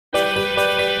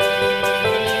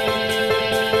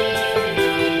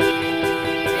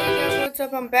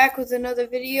up? I'm back with another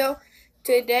video.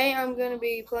 Today I'm going to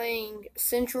be playing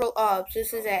Central Ops.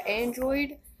 This is an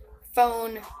Android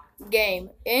phone game.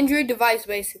 Android device,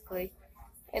 basically.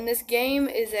 And this game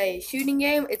is a shooting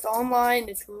game. It's online.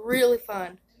 It's really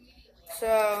fun.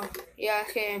 So, yeah,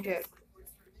 let's get into it.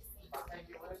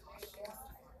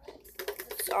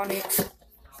 It's on it.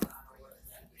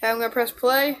 Okay, I'm going to press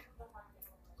play.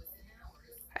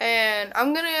 And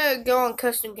I'm going to go on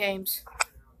custom games.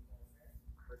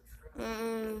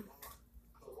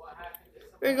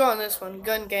 We're going to go on this one,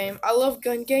 gun game. I love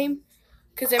gun game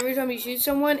because every time you shoot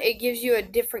someone, it gives you a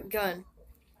different gun.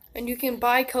 And you can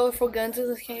buy colorful guns in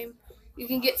this game. You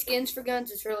can get skins for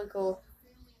guns. It's really cool.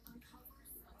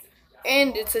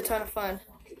 And it's a ton of fun.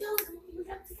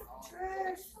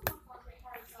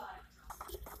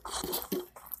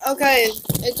 Okay,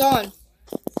 it's on.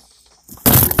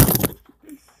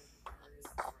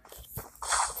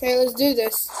 Okay, let's do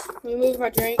this. Let me move my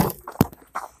drink.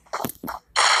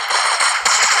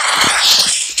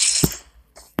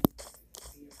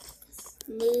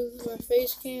 Move my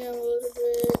face cam a little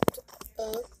bit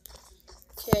up.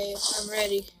 Okay, I'm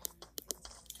ready.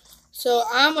 So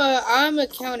I'm a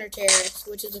counter terrorist,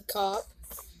 which is a cop.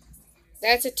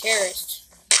 That's a terrorist.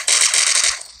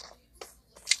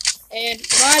 And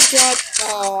my job,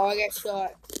 oh, I got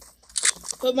shot.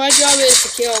 But my job is to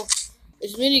kill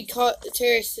as many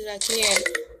terrorists as I can.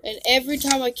 And every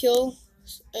time I kill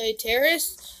a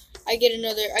terrorist, I get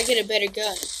a better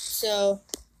gun. So,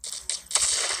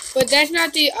 but that's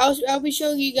not the, I'll be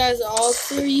showing you guys all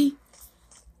three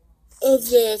of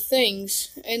the things.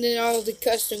 And then all of the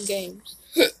custom games.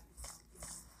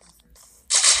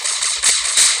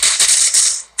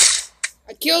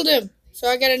 I killed him, so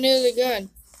I got another gun.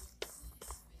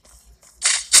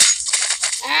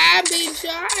 I'm being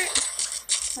shot.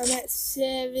 I'm at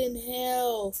 7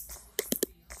 health.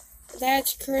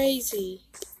 That's crazy.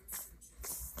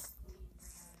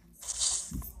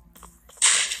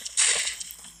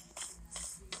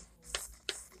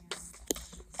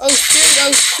 Oh shoot,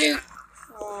 oh shoot.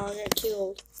 Oh, I got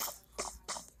killed.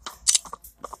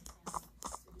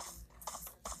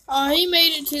 Oh, he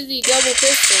made it to the double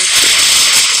pistol.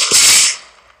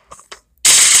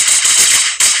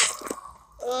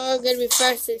 Oh, I gotta be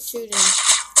fast at shooting.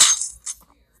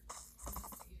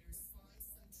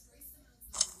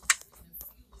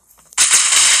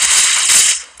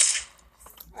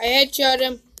 I headshot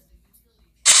him.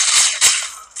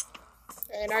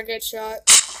 And I got shot.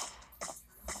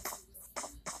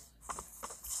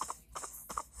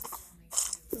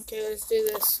 Okay, let's do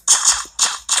this.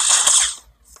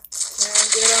 And I'm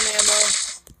good on ammo.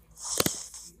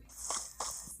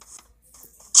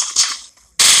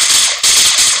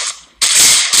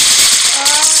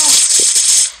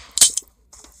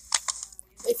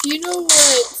 If you know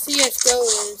what CSGO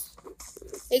is,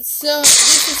 this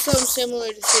is so similar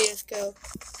to CSGO.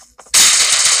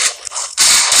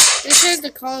 This has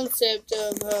the concept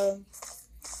of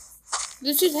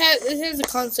this has the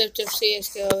concept of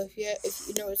CSGO. If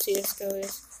you know what CSGO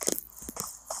is.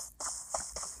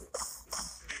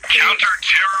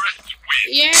 Counter-terrorists win.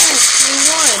 Yes, we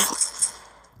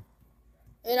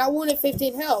won. And I won at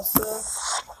 15 health, so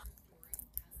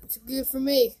it's good for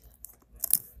me.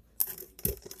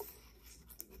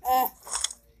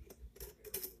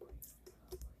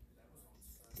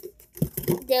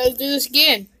 Okay, let's do this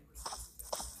again.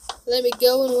 Let me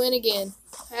go and win again.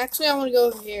 Actually, I want to go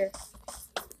over here.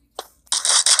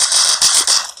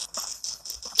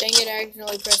 Dang it, I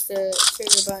accidentally pressed the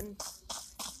trigger button.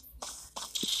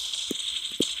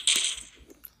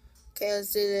 Okay,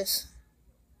 let's do this.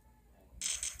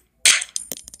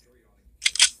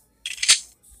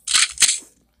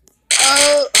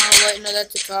 Oh, wait, no,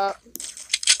 that's a cop.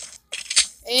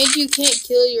 And you can't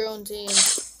kill your own team.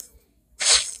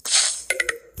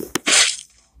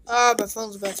 Oh, my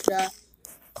phone's about to die.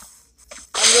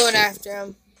 I'm going after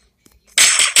him.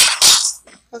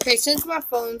 Okay, since my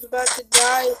phone's about to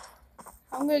die,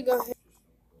 I'm gonna go ahead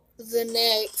with the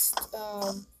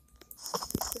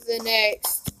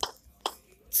next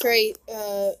trait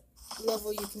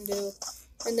level you can do.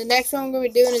 And the next one I'm gonna be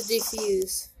doing is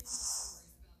defuse.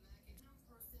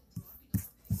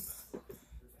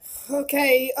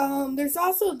 Okay, there's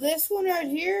also this one right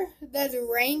here that's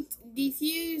ranked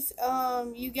defuse.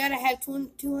 You gotta have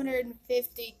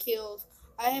 250 kills.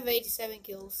 I have 87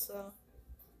 kills, so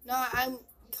no, I'm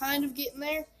kind of getting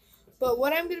there. But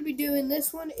what I'm gonna be doing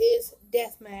this one is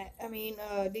deathmatch.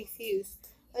 Defuse.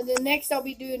 And then next I'll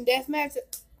be doing deathmatch.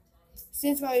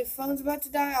 Since my phone's about to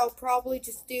die, I'll probably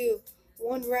just do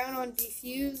one round on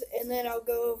defuse, and then I'll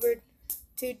go over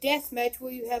to deathmatch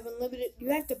where you have unlimited. You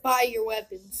have to buy your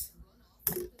weapons.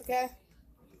 Okay?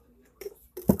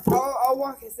 I'll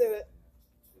walk you through it.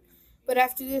 But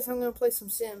after this, I'm gonna play some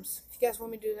Sims. If you guys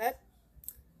want me to do that,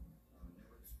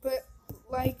 but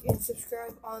like and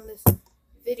subscribe on this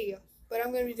video. But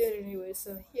I'm gonna be doing it anyway,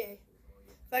 so yay.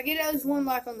 If I get at least 1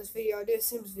 like on this video, I'll do a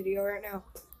Sims video right now,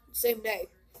 same day.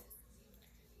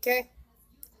 Okay.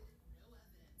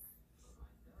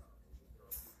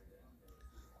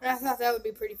 And I thought that would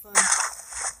be pretty fun.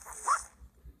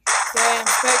 Okay, I'm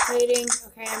spectating.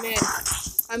 Okay,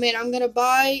 I'm in. I'm gonna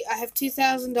buy. I have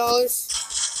 $2,000.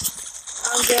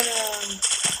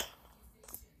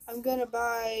 I'm gonna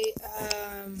buy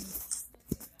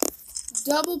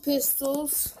double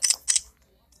pistols.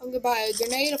 I'm gonna buy a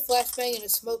grenade, a flashbang, and a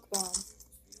smoke bomb,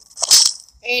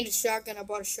 and a shotgun. I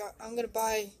bought a shot. I'm gonna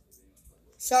buy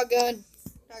shotgun.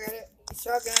 I got it.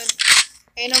 Shotgun,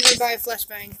 and I'm gonna buy a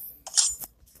flashbang.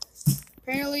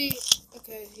 Apparently,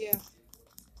 okay, yeah.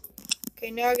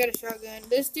 Okay, now I got a shotgun.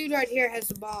 This dude right here has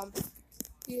a bomb.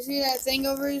 You see that thing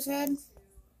over his head?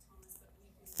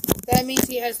 That means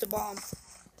he has the bomb.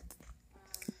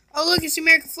 Oh, look, it's the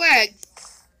American flag.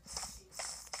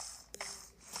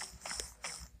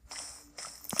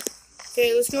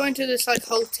 Okay, let's go into this, like,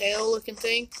 hotel-looking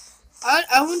thing.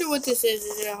 I wonder what this is.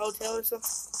 Is it a hotel or something?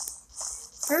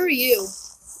 Who are you?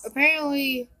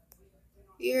 Apparently,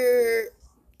 you're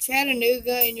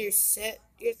Chattanooga and you're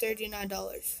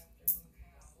 $39.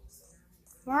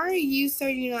 Why are you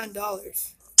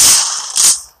 $39?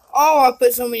 Oh, I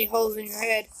put so many holes in your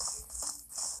head.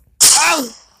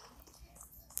 Oh!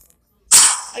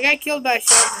 I got killed by a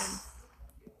shotgun.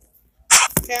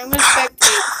 Okay, I'm gonna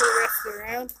spectate for the rest of the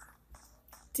round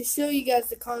to show you guys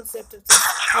the concept of this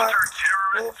part.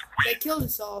 Well, they killed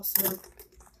us all, so.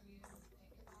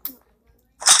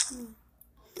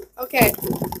 Okay,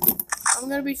 I'm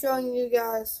gonna be showing you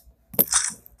guys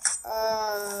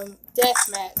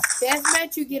deathmatch.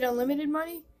 Deathmatch, you get unlimited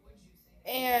money,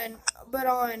 but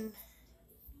you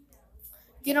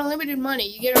get unlimited money,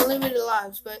 you get unlimited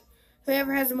lives, but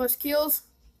whoever has the most kills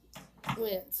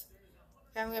wins.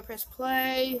 Okay, I'm gonna press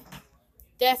play,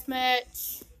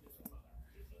 deathmatch.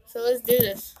 So let's do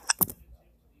this.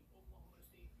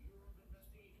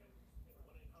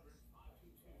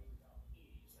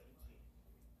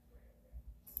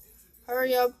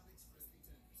 Hurry up.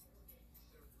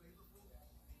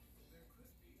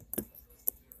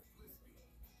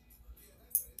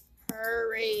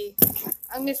 Hurry.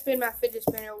 I'm gonna spin my fidget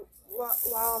spinner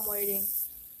while I'm waiting.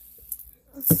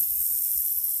 I'm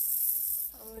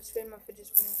gonna spin my fidget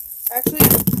spinner. Actually,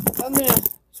 I'm gonna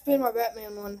spin my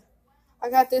Batman one. I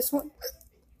got this one.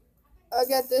 I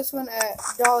got this one at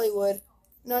Dollywood.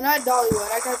 No, not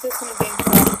Dollywood. I got this one at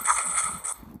GameStop.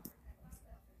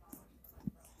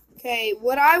 Okay,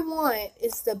 what I want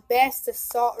is the best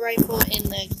assault rifle in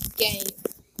the game.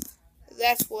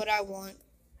 That's what I want.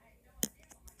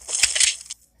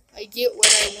 I get what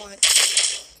I want.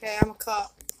 Okay, I'm a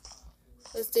cop.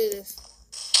 Let's do this.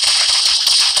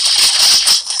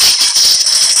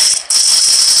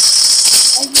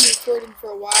 I've been recording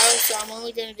for a while, so I'm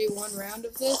only gonna do 1 round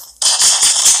of this.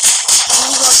 I'm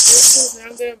gonna watch pistols, and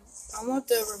I want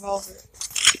the revolver.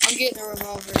 I'm getting a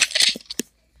revolver.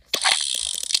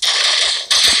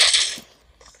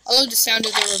 I love the sound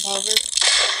of the revolver.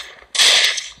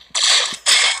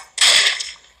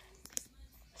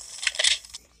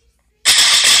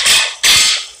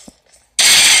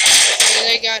 Okay,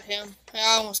 they got him.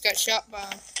 I almost got shot by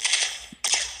him.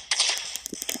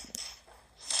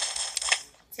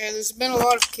 Okay, there's been a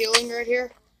lot of killing right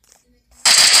here.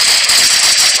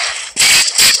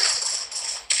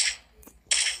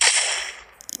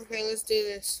 Okay, let's do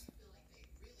this.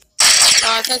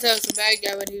 Oh, I thought that was a bad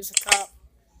guy, but he was a cop.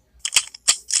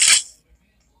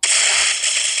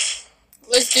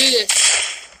 Let's do this.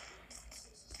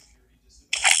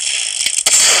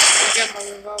 I got my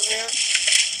revolver out.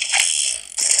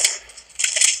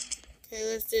 Okay,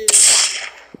 let's do this.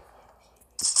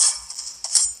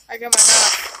 I got my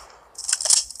knife.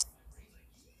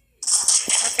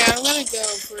 Okay, I'm gonna go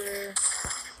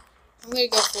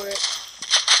for it.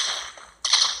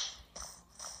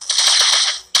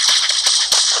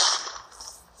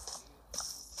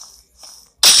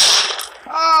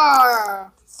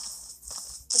 Ah!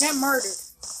 I got murdered.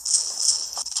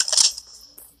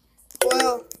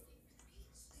 Well,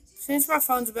 since my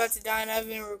phone's about to die and I've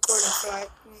been recording for like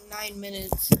 9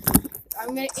 minutes,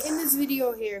 I'm going to end this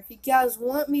video here. If you guys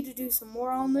want me to do some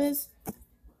more on this,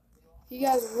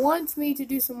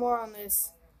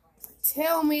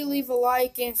 tell me, leave a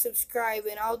like and subscribe,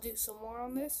 and I'll do some more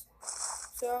on this.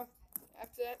 So,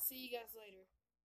 after that, see you guys later.